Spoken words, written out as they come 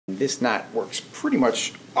this knot works pretty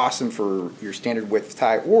much awesome for your standard width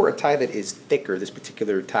tie or a tie that is thicker. This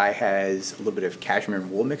particular tie has a little bit of cashmere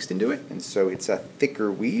and wool mixed into it, and so it's a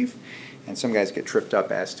thicker weave. And some guys get tripped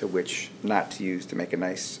up as to which knot to use to make a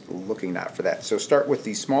nice looking knot for that. So start with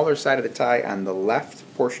the smaller side of the tie on the left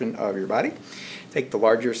portion of your body. Take the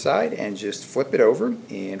larger side and just flip it over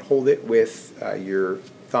and hold it with your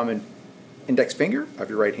thumb and index finger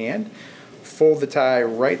of your right hand. Fold the tie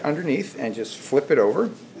right underneath and just flip it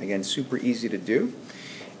over. Again, super easy to do.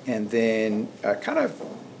 And then kind of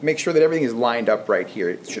make sure that everything is lined up right here.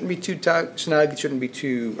 It shouldn't be too snug, it shouldn't be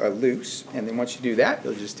too loose. And then once you do that,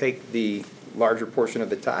 you'll just take the larger portion of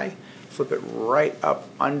the tie, flip it right up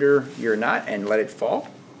under your knot and let it fall.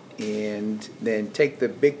 And then take the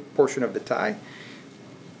big portion of the tie,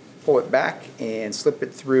 pull it back and slip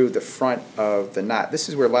it through the front of the knot. This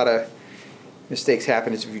is where a lot of mistakes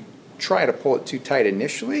happen, is if you try to pull it too tight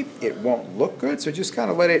initially, it won't look good. So just kind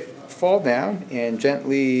of let it fall down and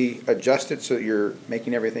gently adjust it so that you're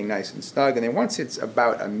making everything nice and snug. And then once it's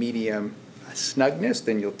about a medium snugness,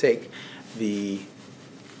 then you'll take the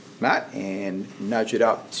knot and nudge it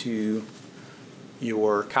up to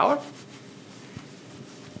your collar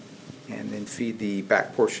and then feed the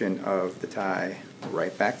back portion of the tie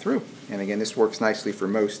right back through. And again, this works nicely for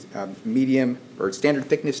most medium or standard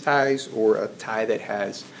thickness ties, or a tie that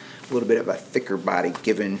has a little bit of a thicker body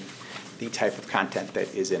given the type of content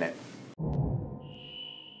that is in it.